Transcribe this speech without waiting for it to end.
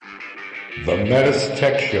The Metis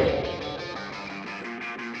Tech Show.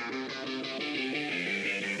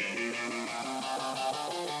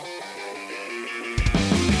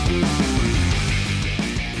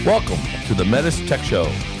 Welcome to the Metis Tech Show,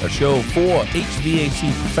 a show for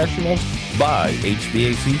HVAC professionals by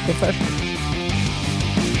HVAC professionals.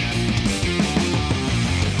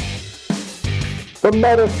 The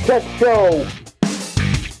Metis Tech Show.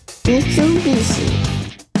 Mitsubishi.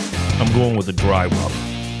 I'm going with the dry rub.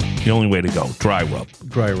 The only way to go, dry rub.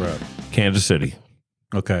 Dry rub. Kansas City.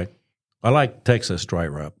 Okay. I like Texas dry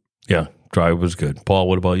rub. Yeah, dry rub is good. Paul,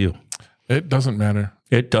 what about you? It doesn't matter.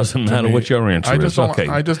 It doesn't matter what your answer is. Okay.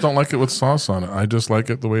 I just don't like it with sauce on it. I just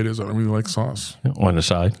like it the way it is. I don't really like sauce. On the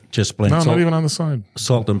side? Just plain No, salt, not even on the side.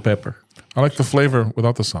 salt and pepper. I like the flavor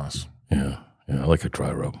without the sauce. Yeah, I like a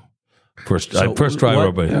dry rub. First dry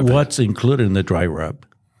rub I have. What's included in the dry rub?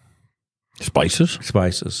 Spices?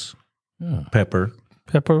 Spices. Yeah. Pepper.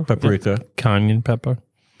 Pepper. Paprika. Yeah. Cayenne pepper.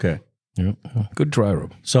 Okay. Yeah. Good dry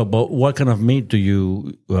rub. So, but what kind of meat do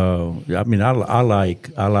you? I mean, I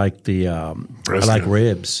like the I like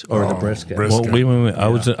ribs or the brisket. brisket. Well, wait.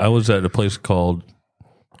 I was at a place called,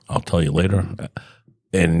 I'll tell you later,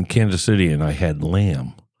 in Kansas City, and I had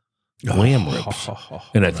lamb ribs,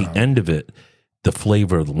 and at the end of it, the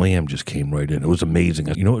flavor of the lamb just came right in. It was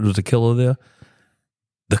amazing. You know what was a killer there?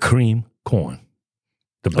 The cream corn,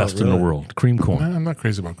 the best in the really? world. Cream corn. I'm not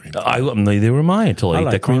crazy about cream. They were mine until I ate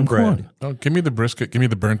like the cream cornbread. corn. No, give me the brisket. Give me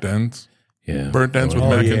the burnt ends. Yeah, Burnt ends with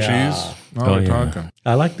mac and cheese. Now we're talking.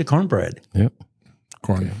 I like the cornbread. Yep.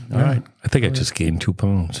 Corn. All right. I think I just gained 2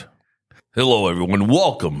 pounds. Hello, everyone.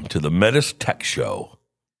 Welcome to the Metis Tech Show.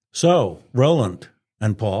 So, Roland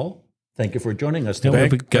and Paul, thank you for joining us today.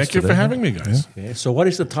 Thank you for having me, guys. Okay, so, what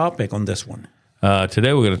is the topic on this one?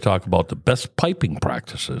 Today, we're going to talk about the best piping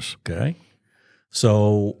practices. Okay.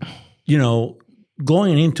 So,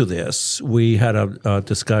 going into this, we had a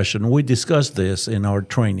discussion. We discussed this in our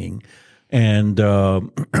training, and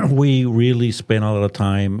we really spent a lot of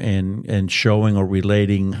time in showing or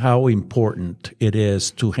relating how important it is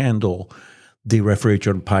to handle the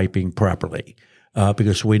refrigerant piping properly.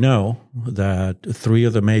 Because we know that 3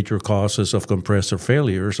 of the major causes of compressor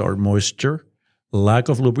failures are moisture, lack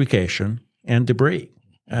of lubrication, and debris.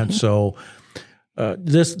 And so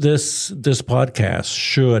this podcast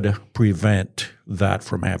should prevent that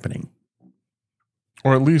from happening.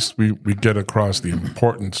 Or at least we get across the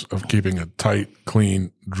importance of keeping a tight,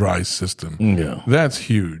 clean, dry system. Yeah. That's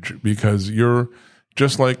huge because you're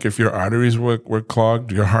just like if your arteries were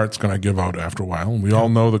clogged, your heart's going to give out after a while. And we all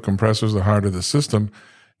know the compressor's the heart of the system.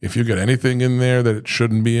 If you get anything in there that it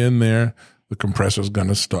shouldn't be in there, the compressor's going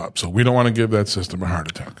to stop. So we don't want to give that system a heart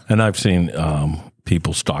attack. And I've seen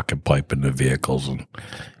people stocking pipe in their vehicles and,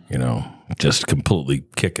 just completely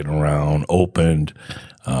kicking around, opened,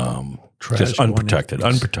 just unprotected.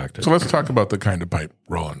 So let's talk about the kind of pipe,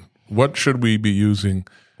 Roland. What should we be using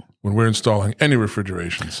when we're installing any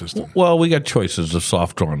refrigeration system? Well, we got choices of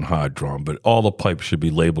soft drawn and hard drawn, but all the pipes should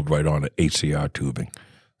be labeled right on it, HCR tubing.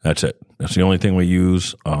 That's it. That's the only thing we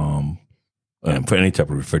use for any type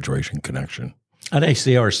of refrigeration connection. And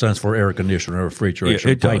HCR stands for air conditioner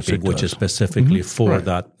refrigeration piping, which is specifically for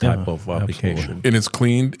that type of application. And it's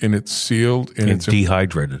cleaned, and it's sealed, and It's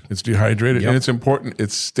dehydrated. It's dehydrated, and it's important.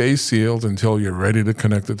 It stays sealed until you're ready to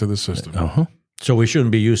connect it to the system. So we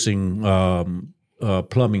shouldn't be using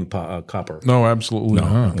plumbing copper. No, absolutely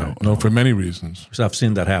not. No, for many reasons. Because I've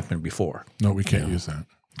seen that happen before. No, we can't use that.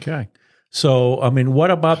 Okay. So, what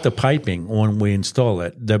about the piping when we install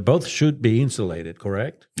it? They both should be insulated,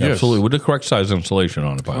 correct? Yes. Absolutely. With the correct size insulation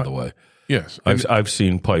on it, by the way. Yes. I've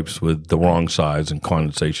seen pipes with the wrong size and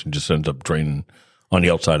condensation just ends up draining on the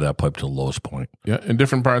outside of that pipe to the lowest point. Yeah, and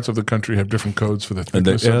different parts of the country have different codes for the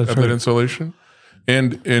thickness that's of right. that insulation.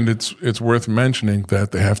 And it's worth mentioning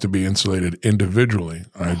that they have to be insulated individually.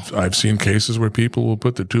 I've seen cases where people will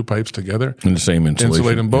put the 2 pipes together, In the same insulation.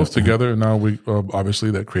 insulate them both together, and now we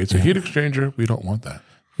obviously that creates a heat exchanger. We don't want that.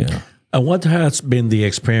 Yeah. And what has been the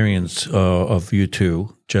experience of you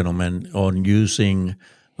two gentlemen on using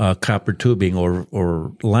copper tubing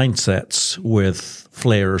or line sets with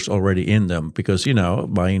flares already in them? Because,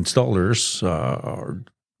 my installers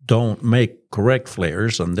don't make correct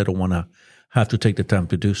flares, and they don't want to have to take the time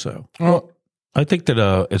to do so. Well, I think that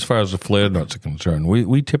as far as the flare nuts are concerned,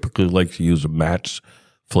 we typically like to use a matched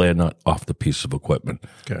flare nut off the piece of equipment.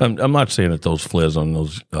 Okay. I'm not saying that those flares on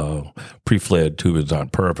those pre-flared tubings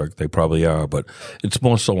aren't perfect. They probably are, but it's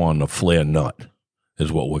more so on the flare nut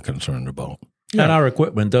is what we're concerned about. Yeah. And our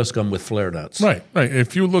equipment does come with flare nuts. Right.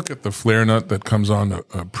 If you look at the flare nut that comes on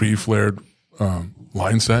a pre-flared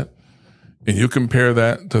line set, and you compare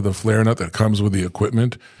that to the flare nut that comes with the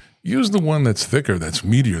equipment, use the one that's thicker, that's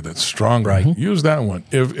meatier, that's stronger. Right. Use that one.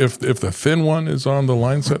 If the thin one is on the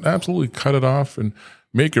line set, absolutely cut it off and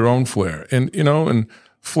make your own flare. And and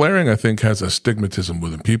flaring, I think, has a stigmatism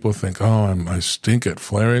with it. People think, I stink at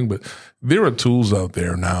flaring, but there are tools out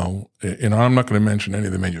there now. And I'm not going to mention any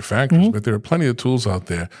of the manufacturers, but there are plenty of tools out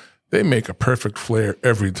there. They make a perfect flare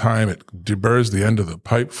every time. It deburrs the end of the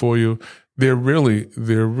pipe for you. They're really,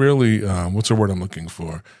 what's the word I'm looking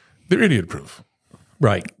for? They're idiot proof.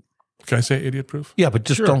 Right. Can I say idiot proof? Yeah, but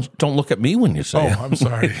just don't look at me when you say it. I'm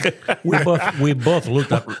sorry. We both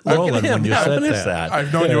looked at Roland when you said that.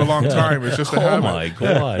 I've known you a long time. It's just a habit. Oh my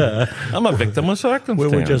God! I'm a victim of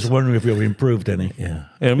circumstance. We were just wondering if you improved any. Yeah,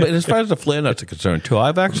 and as far as the flare nuts are concerned, too,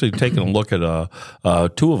 I've actually taken a look at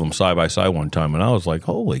two of them side by side one time, and I was like,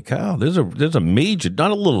 "Holy cow! There's a major, not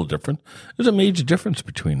a little different. There's a major difference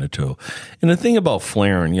between the two." And the thing about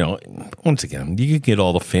flaring, once again, you can get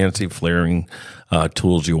all the fancy flaring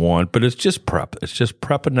tools you want, but it's just prep. It's just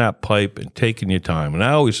prepping that pipe and taking your time. And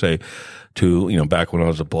I always say to, back when I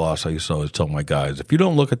was a boss, I used to always tell my guys, if you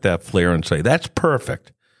don't look at that flare and say, that's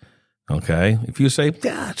perfect, okay? If you say,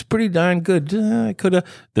 yeah, it's pretty darn good, I could have,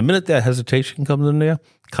 the minute that hesitation comes in there,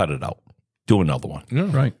 cut it out. Do another one. Yeah.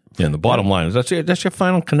 Right. And the bottom line is that's your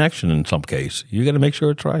final connection in some case. You got to make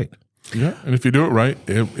sure it's right. Yeah, and if you do it right,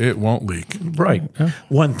 it won't leak. Right. Yeah.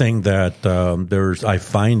 One thing that I'm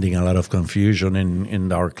finding a lot of confusion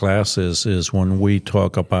in our classes is when we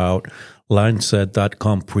talk about line set that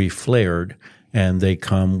come pre-flared and they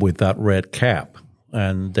come with that red cap.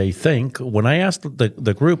 And they think, when I asked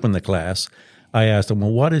the group in the class, I asked them,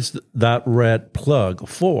 well, what is that red plug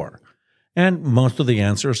for? And most of the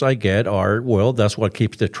answers I get are, well, that's what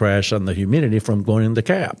keeps the trash and the humidity from going in the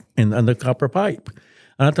cap, in the copper pipe.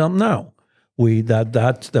 And I tell them, no,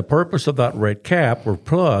 that's the purpose of that red cap or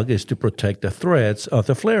plug is to protect the threads of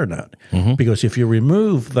the flare nut. Mm-hmm. Because if you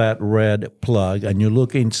remove that red plug and you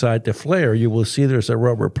look inside the flare, you will see there's a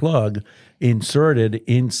rubber plug inserted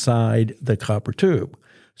inside the copper tube.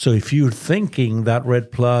 So if you're thinking that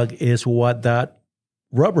red plug is what that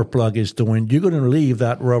rubber plug is doing, you're going to leave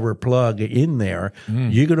that rubber plug in there.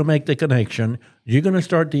 You're going to make the connection. You're going to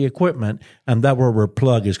start the equipment, and that rubber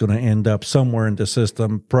plug is going to end up somewhere in the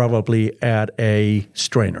system, probably at a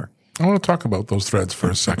strainer. I want to talk about those threads for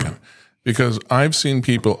a second because I've seen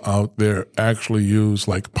people out there actually use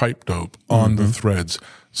like pipe dope on the threads.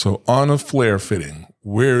 So on a flare fitting,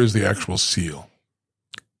 where is the actual seal?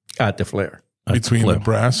 At the flare. Between the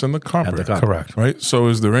brass and the copper. And the copper. Correct. Right? So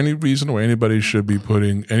is there any reason why anybody should be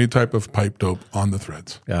putting any type of pipe dope on the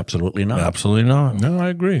threads? Absolutely not. Absolutely not. No, I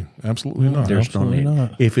agree. Absolutely not. There's no need.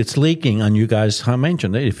 not. If it's leaking, and you guys have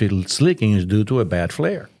mentioned it, if it's leaking, it's due to a bad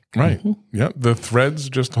flare. Right. Yeah. The threads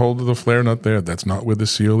just hold the flare nut there. That's not where the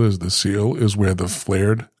seal is. The seal is where the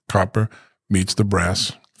flared copper meets the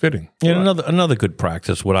brass fitting. And another good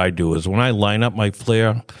practice, what I do is when I line up my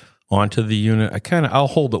flare onto the unit, I'll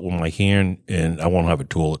hold it with my hand, and I won't have a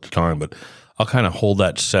tool at the time, but I'll kind of hold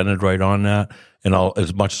that centered right on that, and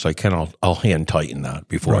as much as I can, I'll hand tighten that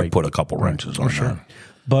before I put a couple wrenches on that.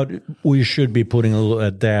 But we should be putting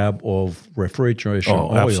a dab of refrigeration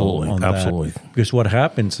oil on that. Absolutely. Because what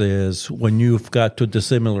happens is when you've got two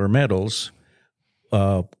dissimilar metals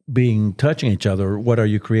touching each other, what are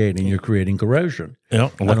you creating? You're creating corrosion.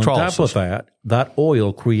 Yeah, and on top of that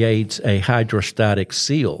oil creates a hydrostatic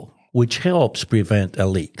seal, which helps prevent a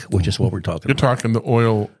leak, which is what we're talking about. You're talking the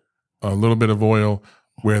oil, a little bit of oil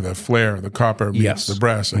where the flare, the copper meets the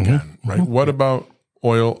brass again, right? What about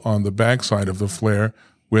oil on the backside of the flare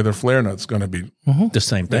where the flare nut's going to be the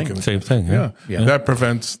same thing? Same thing. Yeah. That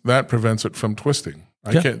prevents it from twisting.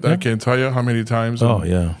 I can't tell you how many times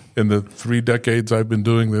in the 3 decades I've been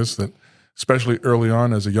doing this that, especially early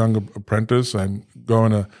on as a young apprentice, I'm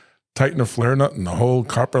going to tighten a flare nut and the whole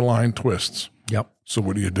copper line twists. Yep. So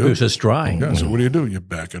what do you do? It's just drying. Yeah, so what do? You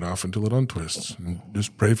back it off until it untwists and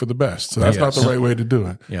just pray for the best. So that's not the right way to do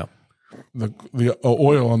it. Yeah. The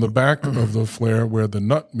oil on the back of the flare where the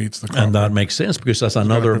nut meets the copper. And that makes sense because that's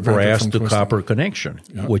another brass to copper connection,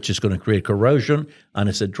 which is going to create corrosion, and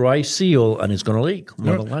it's a dry seal, and it's going to leak,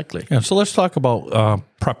 more than likely. Yeah, so let's talk about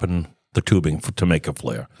prepping the tubing to make a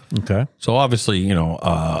flare. Okay. So obviously,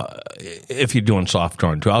 if you're doing soft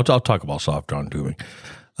drawn tubing, I'll talk about soft drawn tubing.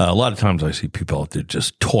 A lot of times I see people out there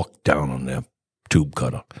just torque down on their tube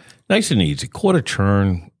cutter. Nice and easy. Quarter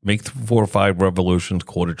turn, make 4 or 5 revolutions,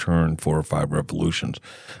 quarter turn, 4 or 5 revolutions,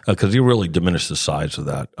 because you really diminish the size of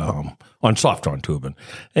that on soft drawn tubing.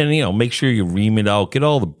 And, make sure you ream it out, get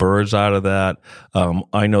all the burrs out of that.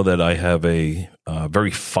 I know that I have a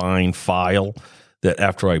very fine file that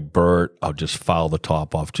after I burr it, I'll just file the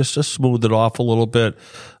top off, just to smooth it off a little bit.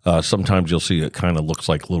 Sometimes you'll see it kind of looks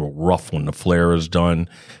like a little rough when the flare is done.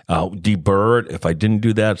 Deburr it. If I didn't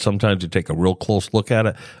do that, sometimes you take a real close look at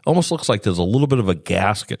it. Almost looks like there's a little bit of a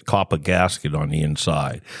gasket, copper gasket on the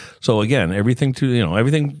inside. So again, everything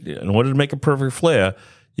in order to make a perfect flare,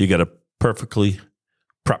 you got to perfectly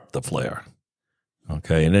prep the flare.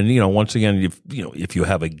 Okay, and then once again, if you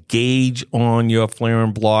have a gauge on your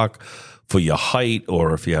flaring block for your height,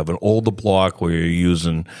 or if you have an older block where you're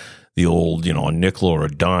using the old, a nickel or a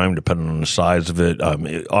dime, depending on the size of it,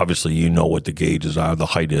 obviously you know what the gauges are, the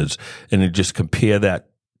height is, and then just compare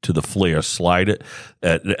that to the flare. Slide it.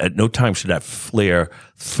 At no time should that flare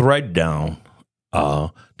thread down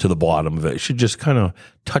to the bottom of it. It should just kind of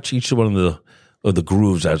touch each one of the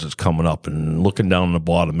grooves as it's coming up, and looking down the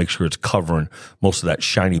bottom, make sure it's covering most of that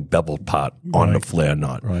shiny beveled part on the flare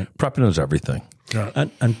nut. Right. Prepping is everything. Yeah.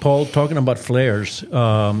 And Paul, talking about flares,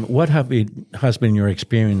 what has been your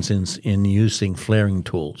experience in using flaring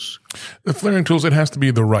tools? The flaring tools, it has to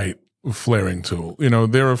be the right flaring tool.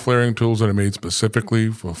 There are flaring tools that are made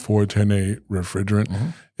specifically for 410A refrigerant. Mm-hmm.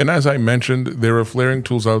 And as I mentioned, there are flaring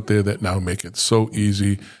tools out there that now make it so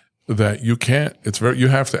easy that you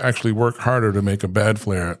have to actually work harder to make a bad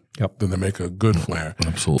flare than to make a good flare.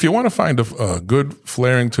 Absolutely. If you want to find a good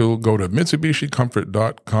flaring tool, go to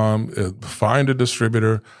MitsubishiComfort.com, find a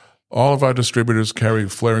distributor. All of our distributors carry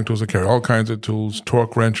flaring tools. They carry all kinds of tools,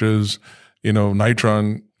 torque wrenches,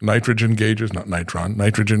 nitrogen gauges,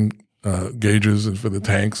 nitrogen gauges for the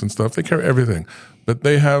tanks and stuff. They carry everything, but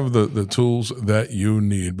they have the tools that you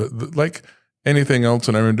need. But like anything else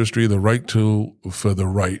in our industry, the right tool for the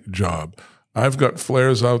right job. I've got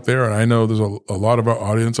flares out there, and I know there's a lot of our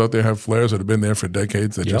audience out there have flares that have been there for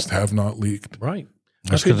decades that just have not leaked. Right.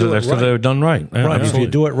 That's because they were done right. Yeah, Right. absolutely. If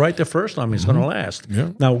you do it right the first time, it's going to last. Yeah.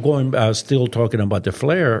 Now, still talking about the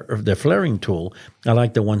flaring tool, I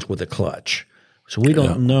like the ones with the clutch. So we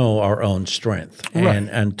don't know our own strength. Right.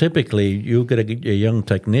 And typically you get a young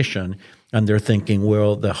technician and they're thinking,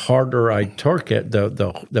 well, the harder I torque it,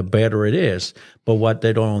 the better it is. But what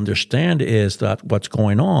they don't understand is that what's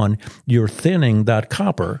going on, you're thinning that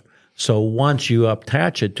copper. So once you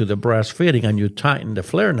attach it to the brass fitting and you tighten the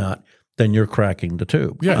flare nut, then you're cracking the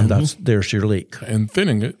tube. Yeah. And there's your leak. And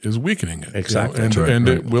thinning it is weakening it. Exactly. And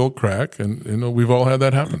it will crack. And, we've all had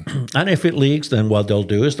that happen. And if it leaks, then what they'll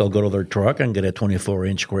do is they'll go to their truck and get a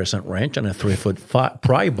 24-inch crescent wrench and a 3-foot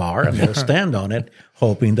pry bar, and they'll stand on it,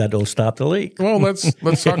 hoping that it'll stop the leak. Well, let's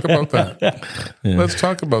talk about that. Let's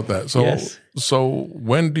talk about that. So, Yes. so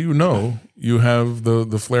when do you know you have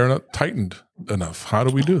the flare nut tightened enough? How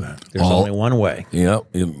do we do that? There's only one way.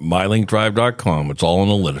 Yep. MyLinkDrive.com. It's all in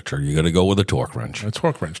the literature. You got to go with a torque wrench. A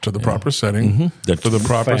torque wrench to the proper setting, That's for the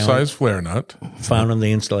proper found- size flare nut. Found in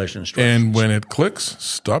the installation instructions. And when it clicks,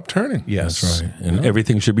 stop turning. Yes. That's right. And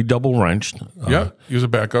everything should be double wrenched. Use a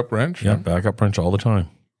backup wrench. Yeah, backup wrench all the time.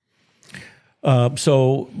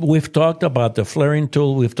 So we've talked about the flaring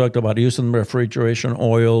tool. We've talked about using refrigeration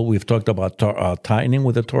oil. We've talked about tightening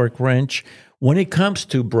with a torque wrench. When it comes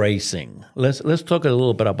to bracing, let's talk a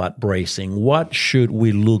little bit about bracing. What should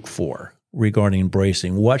we look for regarding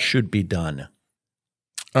bracing? What should be done?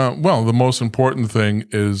 Well, the most important thing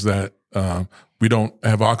is that we don't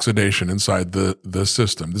have oxidation inside the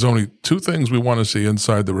system. There's only two things we want to see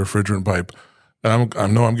inside the refrigerant pipe. And I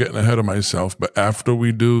know I'm getting ahead of myself, but after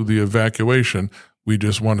we do the evacuation, we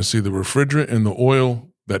just want to see the refrigerant and the oil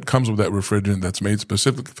that comes with that refrigerant that's made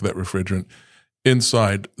specifically for that refrigerant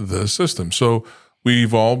inside the system. So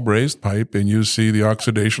we've all brazed pipe, and you see the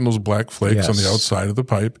oxidation, those black flakes on the Yes. outside of the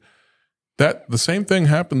pipe. That the same thing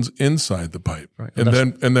happens inside the pipe. Right.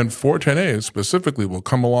 And then 410A specifically will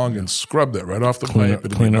come along and scrub that right off the pipe.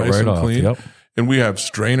 It'll clean be it nice right and off, clean. yep. And we have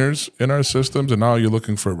strainers in our systems, and now you're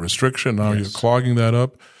looking for a restriction. Now you're clogging that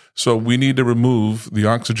up. So we need to remove the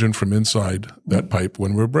oxygen from inside that pipe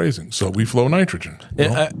when we're brazing. So we flow nitrogen.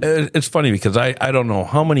 It's funny because I don't know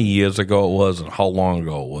how many years ago it was and how long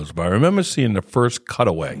ago it was, but I remember seeing the first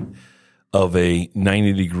cutaway of a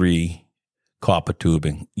 90-degree copper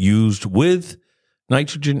tubing used with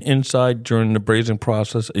nitrogen inside during the brazing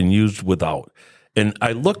process and used without. And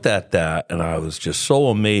I looked at that and I was just so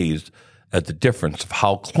amazed at the difference of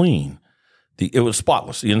how clean it was.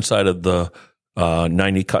 Spotless. The inside of the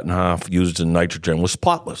 90 cut in half used in nitrogen was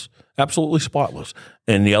spotless, absolutely spotless.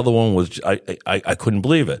 And the other one was, I couldn't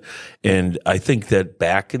believe it. And I think that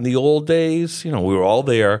back in the old days, we were all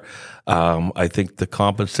there. I think the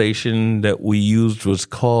compensation that we used was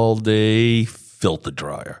called a filter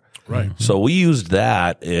dryer. Right. So we used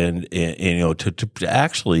that and to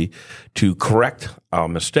actually to correct our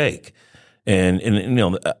mistake. And you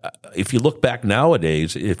know, if you look back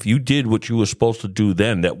nowadays, if you did what you were supposed to do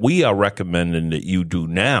then, that we are recommending that you do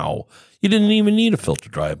now, you didn't even need a filter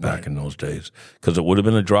dryer back in those days, because it would have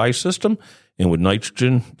been a dry system, and with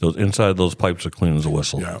nitrogen, those inside those pipes are clean as a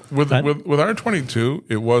whistle. Yeah, with R22,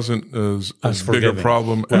 it wasn't as big a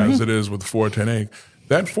problem as it is with 410A.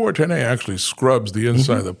 That 410A actually scrubs the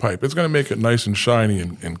inside of the pipe. It's going to make it nice and shiny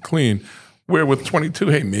and clean. Where with 22,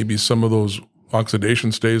 hey, maybe some of those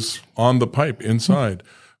oxidation stays on the pipe inside.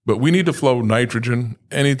 But we need to flow nitrogen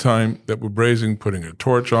anytime that we're brazing, putting a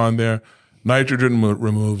torch on there. Nitrogen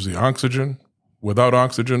removes the oxygen. Without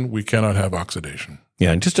oxygen, we cannot have oxidation.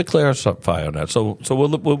 Yeah, and just to clarify on that, so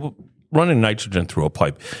we're running nitrogen through a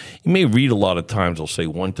pipe. You may read a lot of times they'll say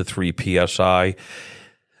 1 to 3 psi.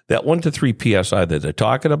 That 1 to 3 psi that they're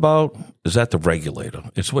talking about is at the regulator.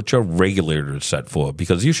 It's what your regulator is set for,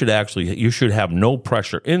 because you should have no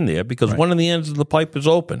pressure in there, because one of the ends of the pipe is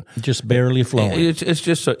open, just barely flowing. It's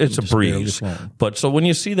just a breeze. But so when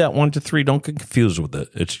you see that 1 to 3, don't get confused with it.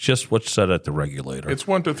 It's just what's set at the regulator. It's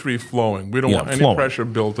 1 to 3 flowing. We don't want any pressure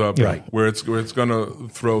built up where it's going to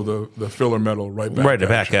throw the filler metal right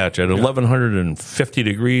back at you. At 1150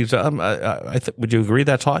 degrees. Would you agree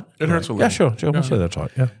that's hot? It hurts a little. Yeah, sure. We'll say that's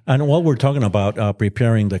hot. Yeah. And while we're talking about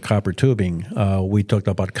preparing the copper tubing, we talked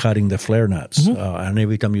about cutting the flare nuts. And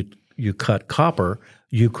every time you cut copper,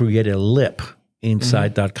 you create a lip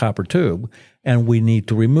inside that copper tube, and we need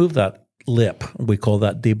to remove that lip. We call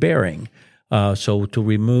that deburring. So to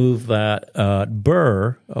remove that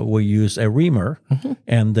burr, we use a reamer,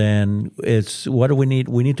 and then what do we need?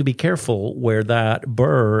 We need to be careful where that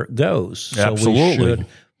burr goes. Absolutely. So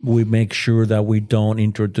we make sure that we don't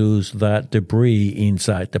introduce that debris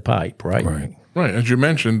inside the pipe, right? Right. As you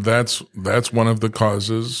mentioned, that's one of the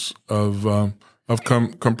causes of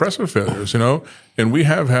compressor failures, and we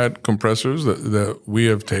have had compressors that we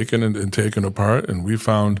have taken and taken apart, and we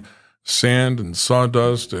found sand and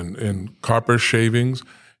sawdust and copper shavings.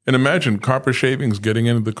 And imagine copper shavings getting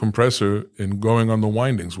into the compressor and going on the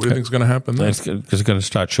windings. What do you think is going to happen there? Because it's going to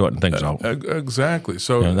start shorting things out. Exactly.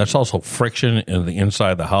 So and that's also friction in the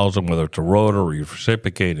inside of the housing, whether it's a rotor or you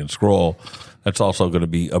reciprocate and scroll. That's also going to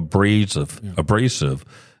be abrasive,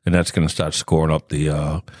 and that's going to start scoring up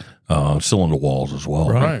the cylinder walls as well.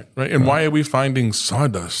 Right. And why are we finding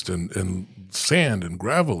sawdust and sand and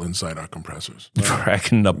gravel inside our compressors?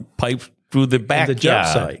 Tracking the pipe through the back the job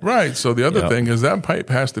site. Right. So the other thing is that pipe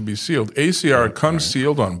has to be sealed. ACR comes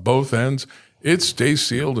sealed on both ends. It stays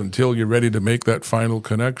sealed until you're ready to make that final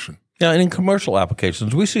connection. Yeah, and in commercial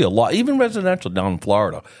applications, we see a lot, even residential down in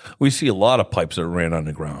Florida, we see a lot of pipes that ran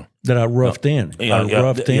underground. That are roughed in. And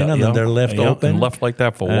then they're left open. And left like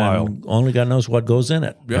that for a while. Only God knows what goes in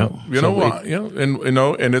it. And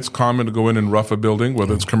it's common to go in and rough a building,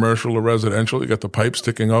 whether it's commercial or residential. You got the pipe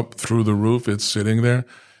sticking up through the roof. It's sitting there.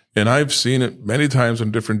 And I've seen it many times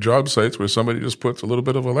on different job sites where somebody just puts a little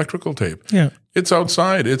bit of electrical tape. Yeah. It's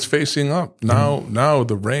outside. It's facing up. Now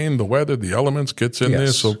the rain, the weather, the elements gets in there.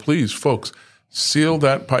 So please, folks, seal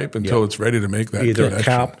that pipe until it's ready to make that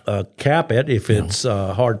connection. Either cap it if it's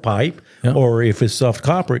hard pipe, or if it's soft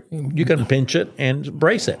copper, you can pinch it and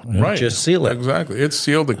brace it. Right. Just seal it. Exactly. It's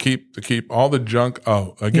sealed to keep all the junk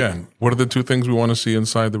out. Again, what are the two things we want to see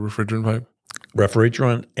inside the refrigerant pipe?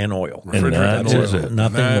 Refrigerant and oil. And that is it.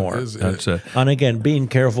 Nothing more. That's it. And again, being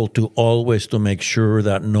careful to make sure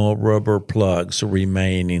that no rubber plugs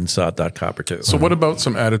remain inside that copper tube. So what about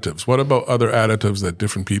some additives? What about other additives that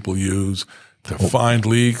different people use to find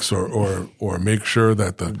leaks or make sure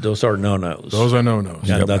that those are no-nos. Those are no-nos.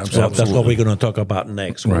 And that's what we're going to talk about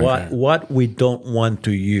next. Right. What we don't want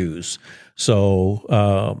to use.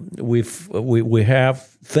 So we have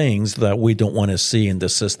things that we don't want to see in the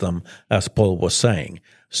system, as Paul was saying.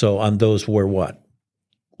 So on those were what?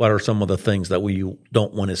 What are some of the things that we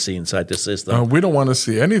don't want to see inside the system? We don't want to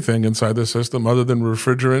see anything inside the system other than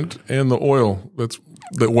refrigerant and the oil. That's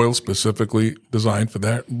the oil specifically designed for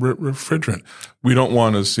that refrigerant. We don't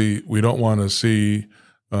want to see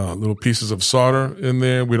little pieces of solder in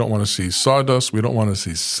there. We don't want to see sawdust. We don't want to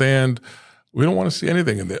see sand. We don't want to see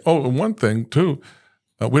anything in there. Oh, and one thing too,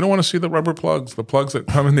 we don't want to see the rubber plugs, the plugs that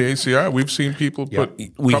come in the ACR. We've seen people put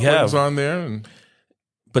couplings on there.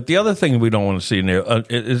 But the other thing we don't want to see in there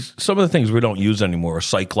is some of the things we don't use anymore are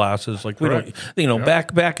sight glasses. Like we don't,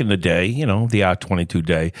 back in the day, the R22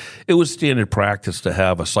 day, it was standard practice to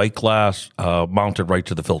have a sight glass mounted right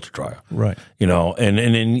to the filter dryer. Right. And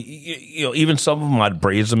then even some of them I'd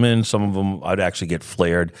braze them in, some of them I'd actually get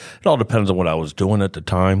flared. It all depends on what I was doing at the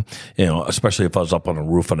time. Especially if I was up on a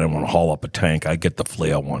roof and I didn't want to haul up a tank, I'd get the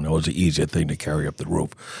flare one. It was the easier thing to carry up the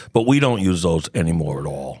roof. But we don't use those anymore at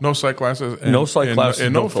all. No sight glasses. No sight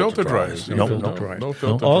glasses. no filter dries. No, filter no. dries. No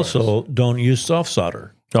filter Also, don't use soft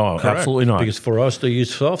solder. Oh, absolutely not. Because for us to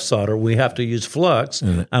use soft solder, we have to use flux,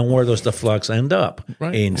 and where does the flux end up?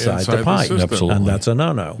 Right. Inside the Inside the pipe, system. Absolutely. and that's a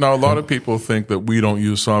no-no. Now, a lot of people think that we don't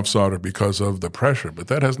use soft solder because of the pressure, but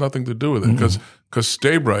that has nothing to do with it. Because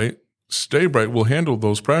Stay Bright will handle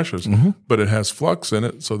those pressures, but it has flux in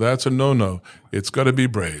it, so that's a no-no. It's got to be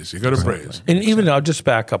braze. You got to braze. And even I'll just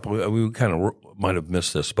back up. We kind of might have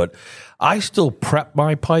missed this, but I still prep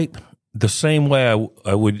my pipe the same way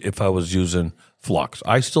I would if I was using flux.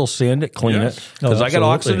 I still sand it, clean Yes. it because I got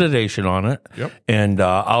absolutely. oxidation on it. Yep. And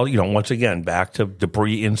I'll once again back to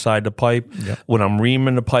debris inside the pipe. When I'm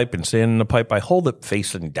reaming the pipe and sanding the pipe, I hold it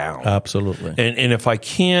facing down. Absolutely. And if I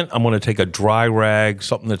can't, I'm going to take a dry rag,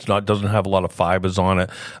 something that's doesn't have a lot of fibers on it,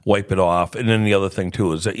 wipe it off. And then the other thing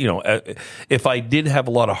too is that if I did have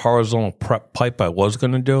a lot of horizontal prep pipe, I was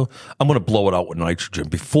going to do, I'm going to blow it out with nitrogen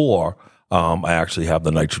before I actually have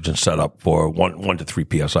the nitrogen set up for 1 to 3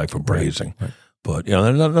 psi for brazing. Right. But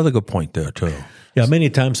another good point there too. Yeah, many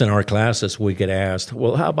times in our classes we get asked,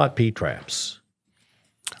 "Well, how about P-traps?"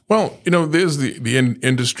 Well, there's the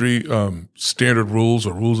industry standard rules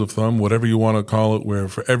or rules of thumb, whatever you want to call it, where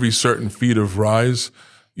for every certain feet of rise,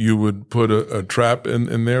 you would put a trap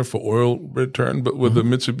in there for oil return. But with the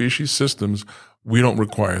Mitsubishi systems, we don't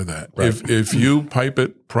require that. Right. If you pipe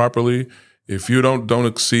it properly, if you don't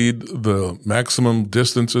exceed the maximum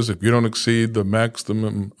distances, if you don't exceed the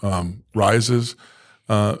maximum rises,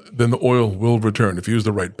 then the oil will return. If you use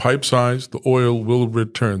the right pipe size, the oil will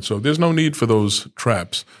return. So there's no need for those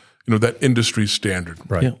traps. That industry standard.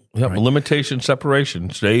 Right. Yeah. Right. Limitation, separation.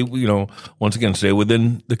 Stay within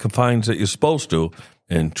the confines that you're supposed to,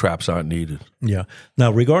 and traps aren't needed. Yeah.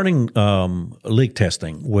 Now, regarding leak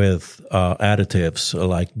testing with additives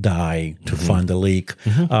like dye to find the leak,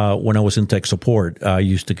 when I was in tech support, I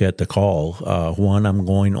used to get the call, Juan, I'm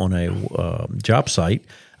going on a job site,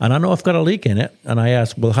 and I know I've got a leak in it. And I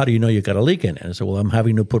asked, well, how do you know you got a leak in it? And I said, well, I'm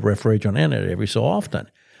having to put refrigerant in it every so often.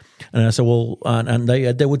 And I said, well, and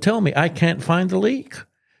they would tell me, I can't find the leak.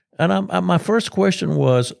 And my first question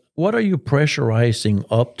was, what are you pressurizing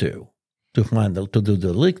up to do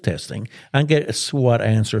the leak testing? And guess what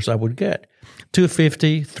answers I would get?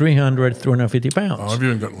 250, 300, 350 pounds. Oh, I've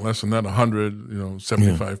even gotten less than that, 100,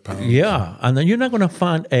 75 pounds. Yeah, and then you're not going to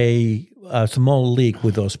find a small leak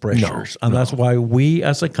with those pressures. And that's why we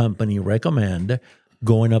as a company recommend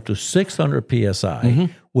going up to 600 psi,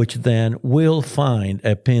 which then will find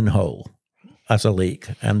a pinhole as a leak.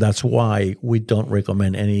 And that's why we don't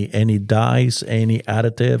recommend any dyes, any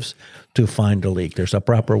additives to find a leak. There's a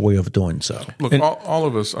proper way of doing so. Look, all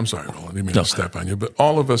of us, I'm sorry, Roland, I didn't mean to step on you, but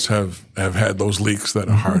all of us have had those leaks that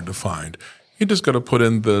are hard to find. You just got to put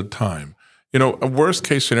in the time. A worst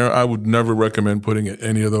case scenario, I would never recommend putting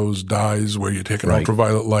any of those dyes where you take an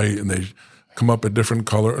ultraviolet light and they come up a different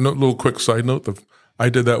color. And a little quick side note, I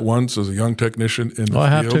did that once as a young technician in the field. I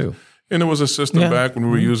have too. And it was a system back when we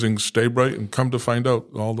were using Stay Bright, and come to find out,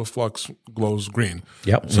 all the flux glows green.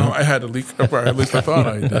 Yep. So I had a leak, or at least I thought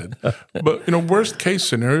I did. But, worst case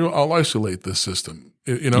scenario, I'll isolate this system.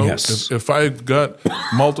 Yes. If I've got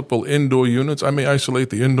multiple indoor units, I may isolate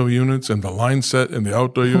the indoor units and the line set and the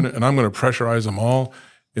outdoor unit, and I'm going to pressurize them all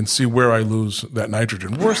and see where I lose that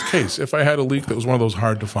nitrogen. Worst case, if I had a leak that was one of those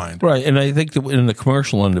hard to find. Right, and I think that in the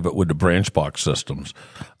commercial end of it with the branch box systems,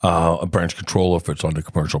 a branch controller, if it's on the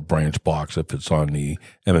commercial branch box, if it's on the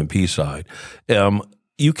M&P side,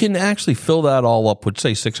 you can actually fill that all up with,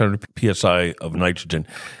 say, 600 psi of nitrogen,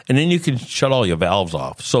 and then you can shut all your valves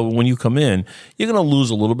off. So when you come in, you're going to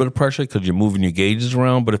lose a little bit of pressure because you're moving your gauges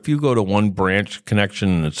around. But if you go to one branch connection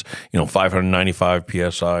and it's 595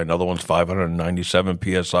 psi, another one's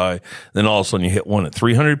 597 psi, then all of a sudden you hit one at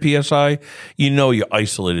 300 psi, you're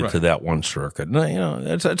isolated to that one circuit. And,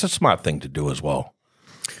 it's a smart thing to do as well.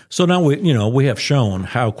 So now we have shown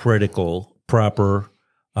how critical proper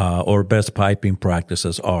or best piping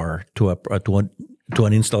practices are to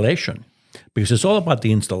an installation, because it's all about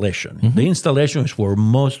the installation. The installation is where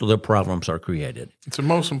most of the problems are created. It's the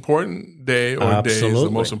most important day or days, the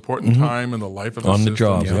most important time in the life of the on system. the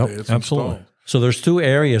job. Yep. Absolutely. Installed. So there's two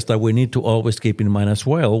areas that we need to always keep in mind as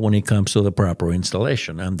well when it comes to the proper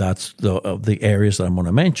installation, and that's the areas that I'm going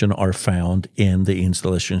to mention are found in the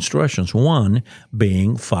installation instructions. One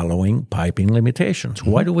being following piping limitations.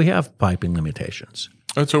 Why do we have piping limitations?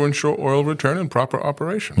 That's to ensure oil return and proper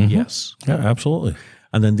operation. Yes. Yeah, absolutely.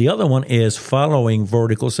 And then the other one is following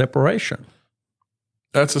vertical separation.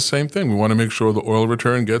 That's the same thing. We want to make sure the oil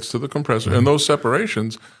return gets to the compressor, and those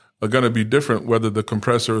separations are going to be different whether the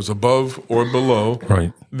compressor is above or below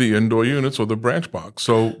the indoor units or the branch box.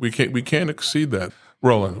 So we can't exceed that.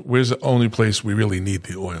 Roland, where's the only place we really need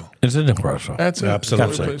the oil? It's in the compressor. That's it.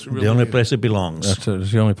 Absolutely. The only place it belongs. It's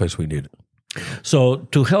the only place we need it. So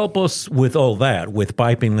to help us with all that, with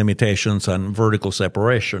piping limitations and vertical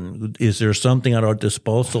separation, is there something at our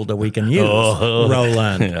disposal that we can use,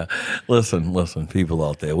 Roland? Yeah. Listen, people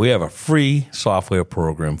out there. We have a free software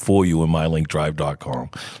program for you in mylinkdrive.com.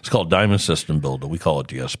 It's called Diamond System Builder. We call it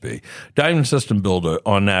DSB. Diamond System Builder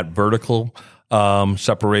on that vertical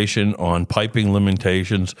separation, on piping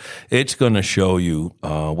limitations. It's going to show you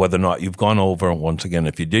whether or not you've gone over. Once again,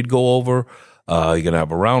 if you did go over, you're going to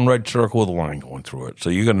have a round red circle with a line going through it. So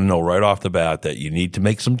you're going to know right off the bat that you need to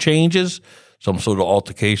make some changes, some sort of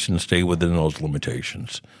altercation to stay within those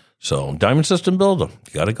limitations. So Diamond System Builder,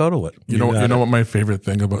 you got to go to it. You know what my favorite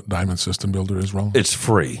thing about Diamond System Builder is, Roland? It's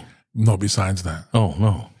free. No, besides that. Oh,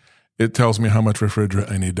 no. It tells me how much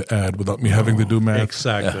refrigerant I need to add without me having to do math.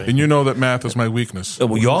 Exactly. And you know that math is my weakness.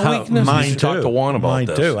 Well, your weakness? Mine You should too. talk to Juan about Mine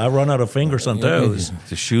this. too. I run out of fingers on toes.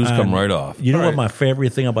 The shoes come right off. You know All what right. my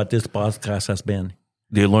favorite thing about this podcast has been?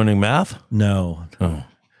 You're learning math? No. Oh.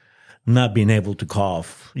 Not being able to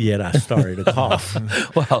cough. Yet I started to cough.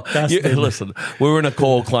 Well, listen, we're in a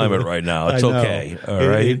cold climate right now. It's I know. okay. All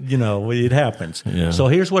right. It happens. Yeah. So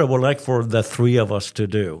here's what I would like for the three of us to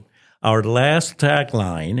do. Our last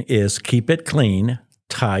tagline is keep it clean,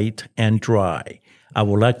 tight, and dry. I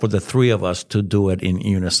would like for the three of us to do it in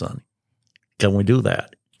unison. Can we do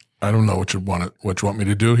that? I don't know what you want me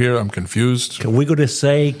to do here. I'm confused. We're going to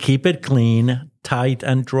say keep it clean, tight,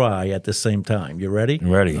 and dry at the same time. You ready?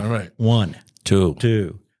 Ready? All right. 1, 2.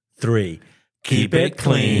 2, 3. Keep it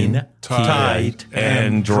clean, tight,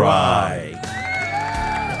 and dry.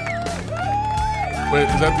 Wait,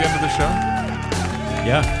 is that the end of the show?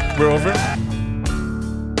 Yeah. We're over?